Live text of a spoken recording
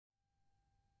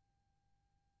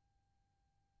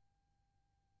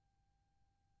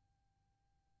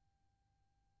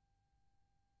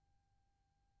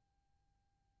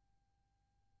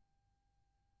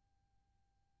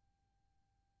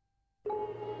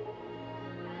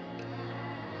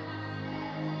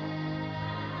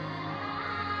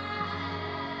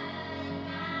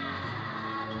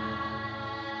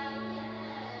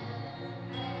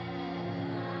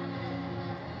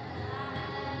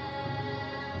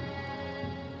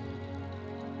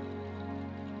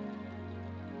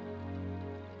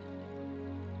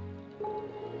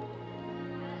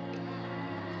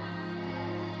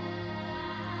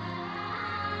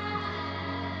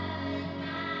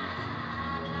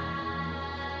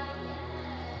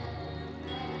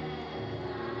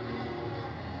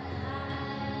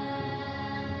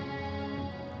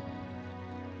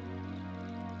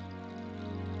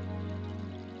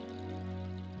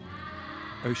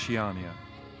Oceania,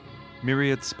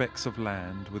 myriad specks of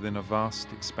land within a vast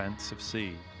expanse of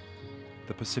sea.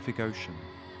 The Pacific Ocean,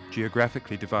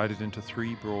 geographically divided into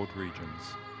three broad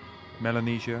regions: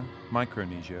 Melanesia,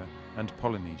 Micronesia, and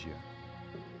Polynesia.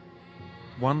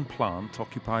 One plant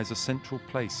occupies a central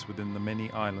place within the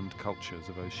many island cultures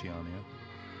of Oceania.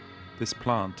 This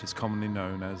plant is commonly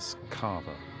known as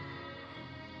Kava.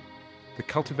 The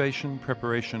cultivation,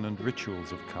 preparation, and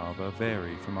rituals of Kava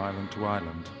vary from island to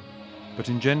island, but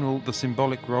in general the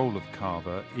symbolic role of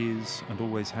Kava is, and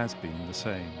always has been, the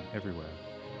same everywhere.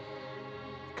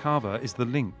 Kava is the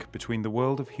link between the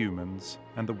world of humans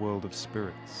and the world of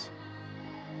spirits.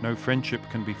 No friendship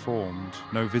can be formed,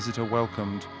 no visitor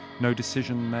welcomed, no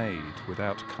decision made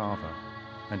without Kava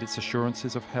and its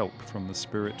assurances of help from the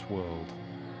spirit world.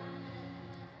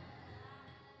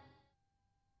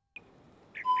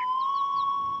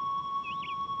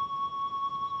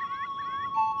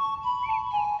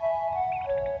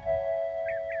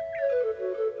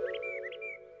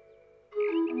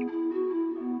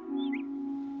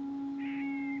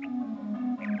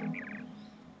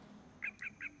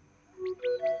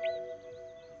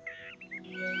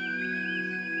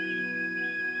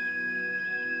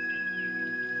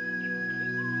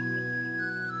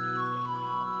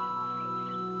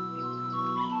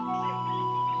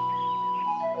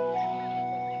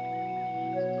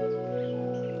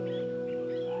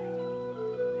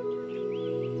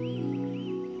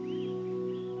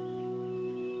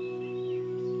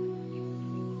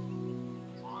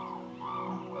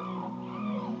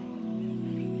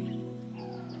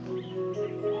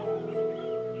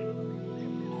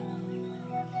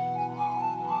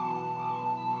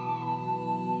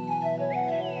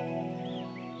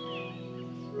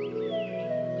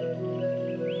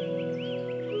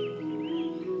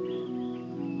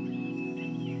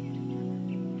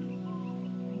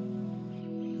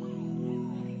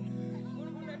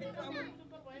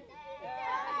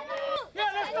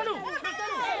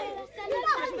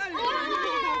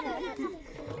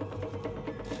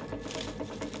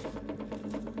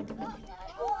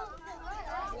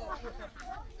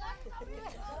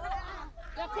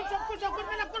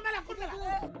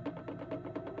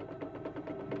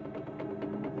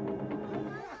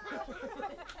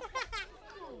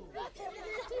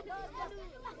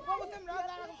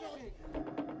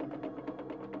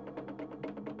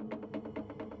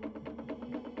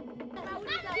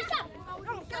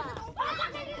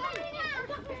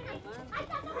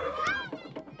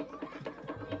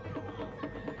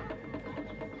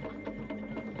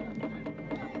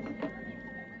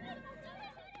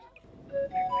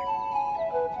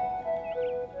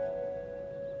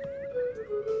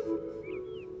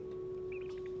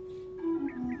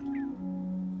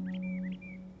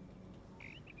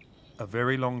 A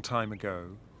very long time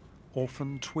ago,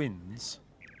 orphan twins,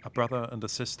 a brother and a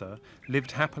sister,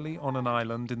 lived happily on an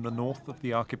island in the north of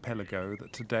the archipelago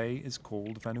that today is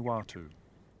called Vanuatu.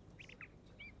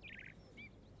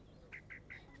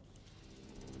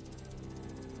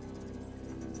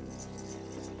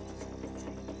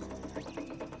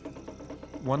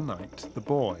 One night, the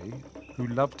boy, who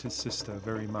loved his sister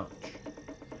very much,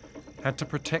 had to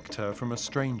protect her from a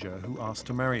stranger who asked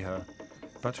to marry her,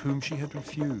 but whom she had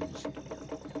refused.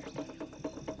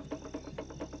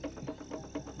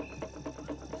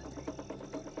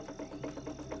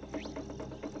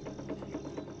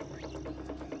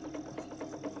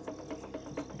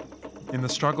 In the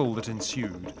struggle that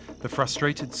ensued, the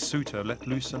frustrated suitor let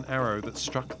loose an arrow that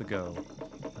struck the girl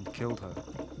and killed her.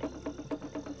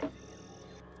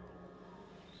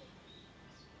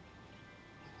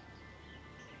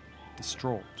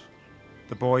 Distraught,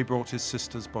 the boy brought his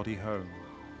sister's body home,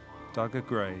 dug a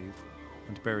grave,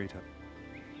 and buried her.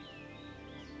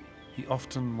 He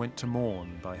often went to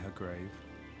mourn by her grave.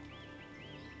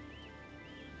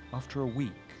 After a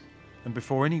week, and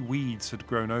before any weeds had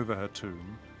grown over her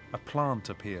tomb, a plant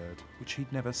appeared which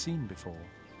he'd never seen before.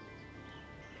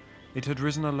 It had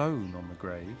risen alone on the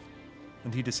grave,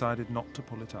 and he decided not to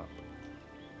pull it up.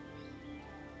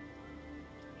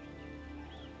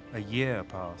 A year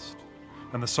passed,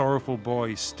 and the sorrowful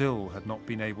boy still had not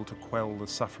been able to quell the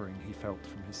suffering he felt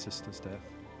from his sister's death.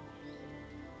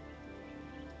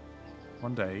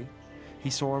 One day, he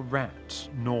saw a rat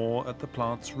gnaw at the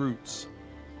plant's roots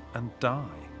and die.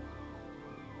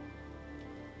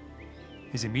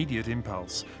 His immediate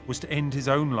impulse was to end his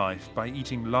own life by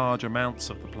eating large amounts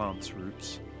of the plant's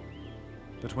roots.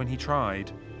 But when he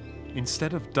tried,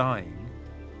 instead of dying,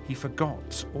 he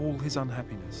forgot all his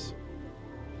unhappiness.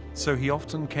 So he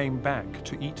often came back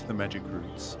to eat the magic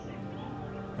roots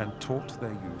and taught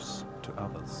their use to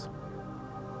others.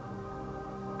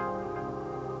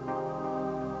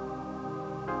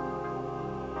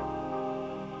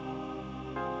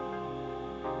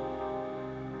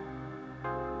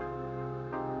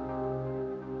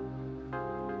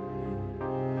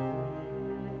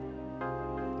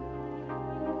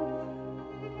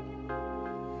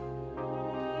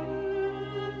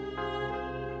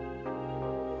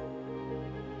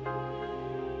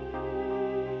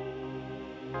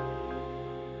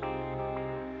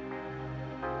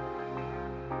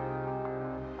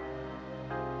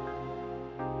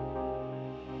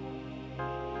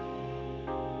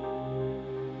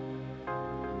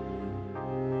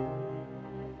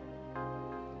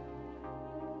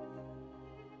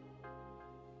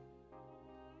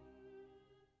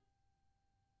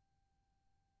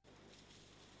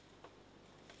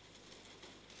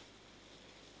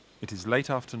 It is late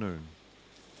afternoon.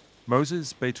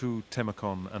 Moses, Betu,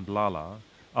 Temacon and Lala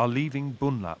are leaving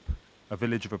Bunlap, a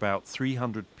village of about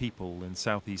 300 people in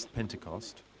southeast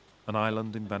Pentecost, an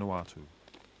island in Vanuatu.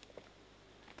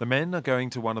 The men are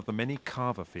going to one of the many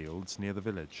kava fields near the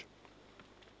village.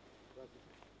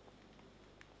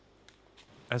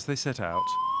 As they set out,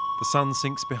 the sun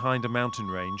sinks behind a mountain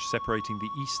range separating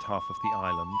the east half of the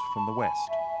island from the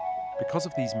west. Because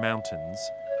of these mountains,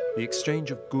 the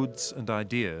exchange of goods and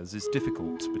ideas is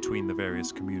difficult between the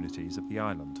various communities of the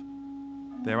island.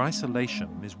 Their isolation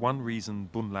is one reason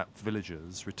Bunlap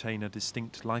villagers retain a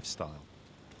distinct lifestyle,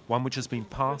 one which has been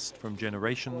passed from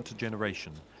generation to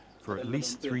generation for at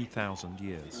least 3,000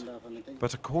 years.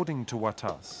 But according to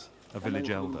Watas, a village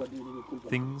elder,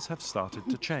 things have started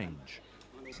to change.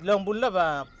 Long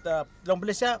Bunlap, long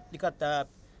Blessa, because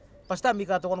pasta mi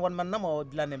kato one man namo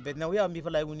blanem, but now we are mi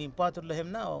pala unim part of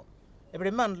him now.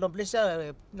 Every man long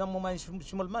Blessa, no man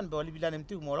small man, but only blanem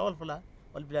too, more all pala,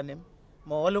 all blanem,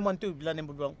 more all man too, blanem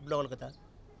blogata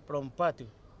from Patu.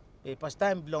 A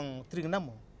pastime belong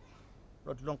Trignamo,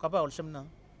 not long Kava or some now.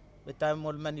 The time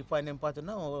all man you find him part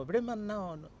now, every man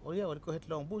now, oh yeah, or go hit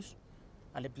long bush,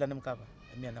 and the blanem Kava,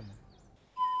 and Mianamo.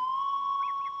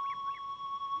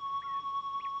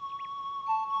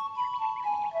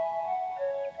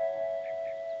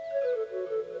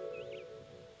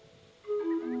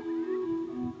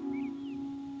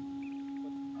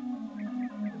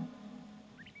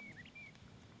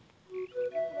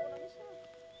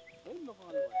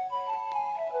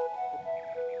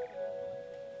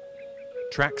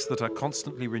 Tracks that are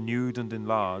constantly renewed and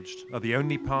enlarged are the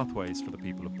only pathways for the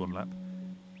people of Bunlap.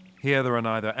 Here there are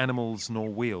neither animals nor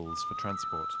wheels for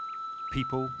transport.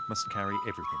 People must carry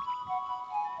everything.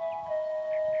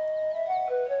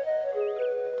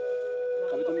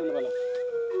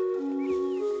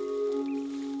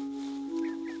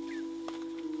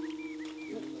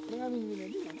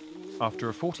 After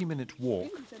a 40-minute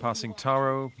walk, passing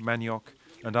taro, manioc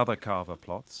and other kava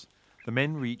plots, the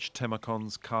men reach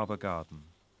Temacon's Kava garden.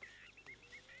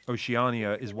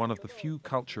 Oceania is one of the few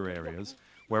culture areas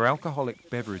where alcoholic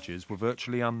beverages were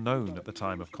virtually unknown at the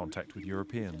time of contact with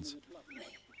Europeans.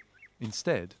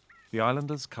 Instead, the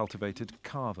islanders cultivated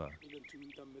kava.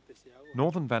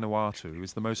 Northern Vanuatu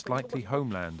is the most likely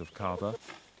homeland of kava.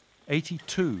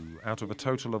 82 out of a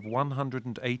total of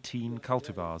 118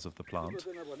 cultivars of the plant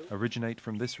originate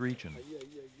from this region.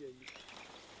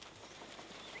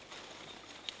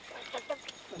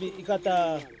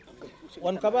 Ikata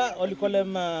one kaba only call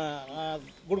them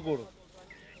gurgur.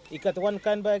 Ikat one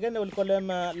can by again only call them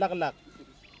laglak.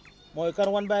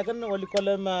 Moikar one by again only call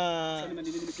them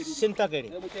sintagari.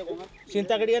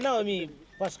 Sintagari now I mean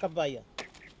pas kabaya.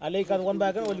 Ale ikat one by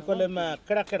again only call them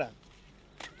karakara.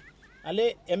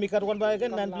 Ale emikat one by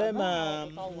again and blame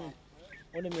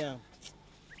onemia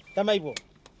tamaibo.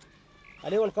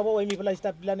 Ale all kaba we mi pala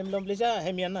stop planem lomblesa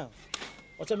hemiana.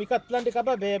 Also, we cut plant the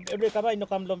kaba, every kaba no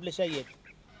come long yet.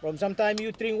 From sometime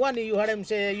you drink one, you had him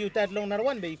say you tad long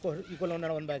one, but you call on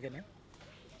one back.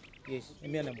 Yes,